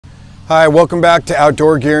Hi, welcome back to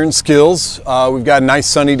Outdoor Gear and Skills. We've got a nice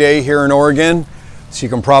sunny day here in Oregon, so you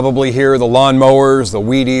can probably hear the lawn mowers, the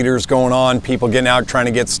weed eaters going on, people getting out trying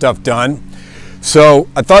to get stuff done. So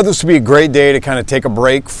I thought this would be a great day to kind of take a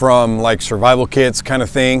break from like survival kits kind of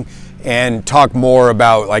thing and talk more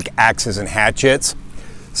about like axes and hatchets.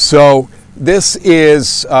 So this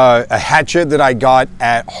is a hatchet that I got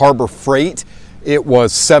at Harbor Freight. It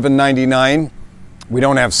was $7.99. We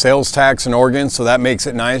don't have sales tax in Oregon, so that makes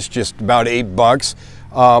it nice, just about $8,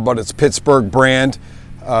 but it's Pittsburgh brand.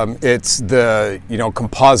 It's the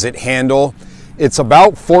composite handle. It's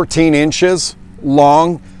about 14 inches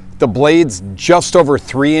long. The blade's just over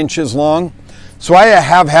 3 inches long. So I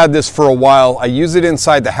have had this for a while. I use it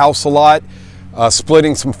inside the house a lot,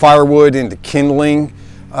 splitting some firewood into kindling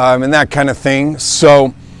and that kind of thing.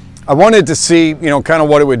 So I wanted to see, kind of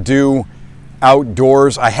what it would do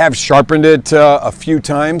outdoors. I have sharpened it a few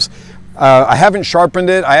times. I haven't sharpened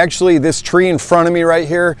it. This tree in front of me right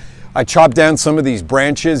here, I chopped down some of these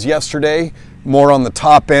branches yesterday, more on the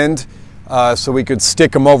top end, so we could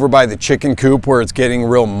stick them over by the chicken coop where it's getting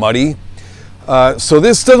real muddy. So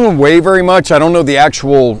this doesn't weigh very much. I don't know the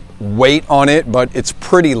actual weight on it, but it's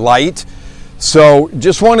pretty light. So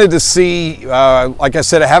just wanted to see, like I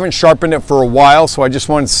said, I haven't sharpened it for a while, so I just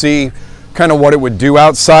wanted to see kind of what it would do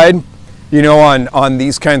outside. On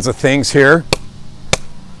these kinds of things here.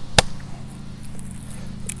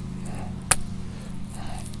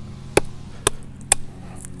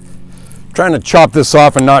 Trying to chop this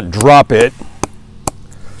off and not drop it.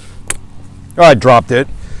 Oh, I dropped it,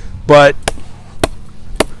 but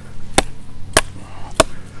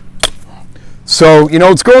so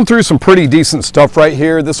it's going through some pretty decent stuff right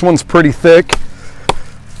here. This one's pretty thick.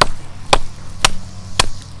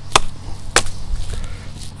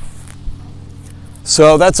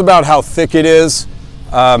 So that's about how thick it is.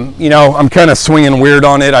 I'm kind of swinging weird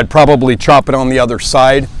on it. I'd probably chop it on the other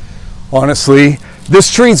side, honestly. This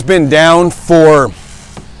tree's been down for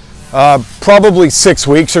probably 6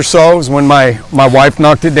 weeks or so is when my wife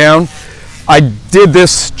knocked it down. I did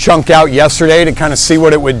this chunk out yesterday to kind of see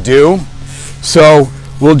what it would do. So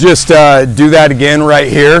we'll just do that again right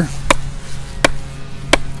here.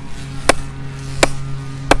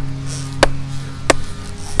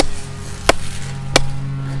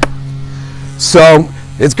 So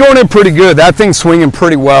it's going in pretty good. That thing's swinging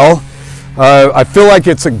pretty well. I feel like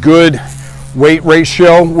it's a good weight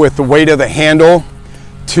ratio with the weight of the handle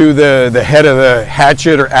to the head of the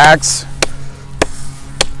hatchet or axe.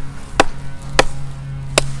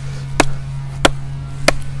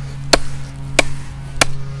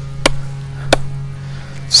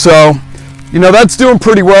 So, that's doing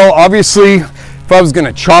pretty well. Obviously, if I was going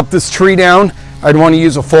to chop this tree down, I'd want to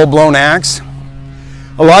use a full-blown axe.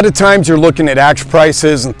 A lot of times you're looking at axe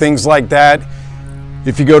prices and things like that.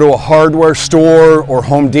 If you go to a hardware store or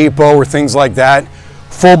Home Depot or things like that,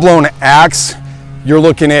 full-blown axe, you're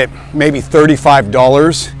looking at maybe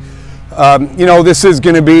 $35. This is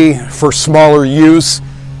going to be for smaller use.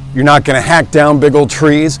 You're not going to hack down big old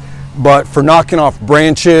trees, but for knocking off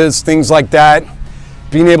branches, things like that,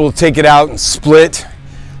 being able to take it out and split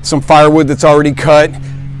some firewood that's already cut,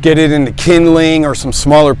 get it into kindling or some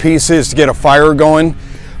smaller pieces to get a fire going.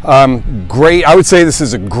 Great. I would say this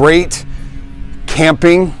is a great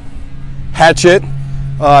camping hatchet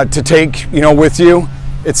to take, with you.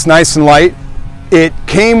 It's nice and light. It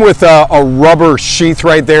came with a rubber sheath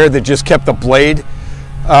right there that just kept the blade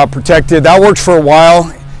protected. That worked for a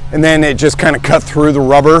while, and then it just kind of cut through the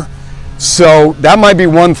rubber. So that might be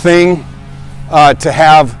one thing to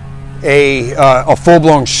have a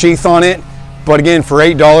full-blown sheath on it. But again, for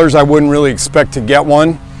 $8, I wouldn't really expect to get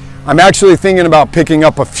one. I'm actually thinking about picking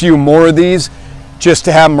up a few more of these just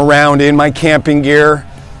to have them around in my camping gear,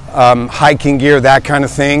 hiking gear, that kind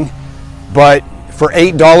of thing. But for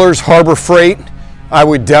 $8 Harbor Freight, I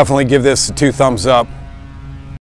would definitely give this 2 thumbs up.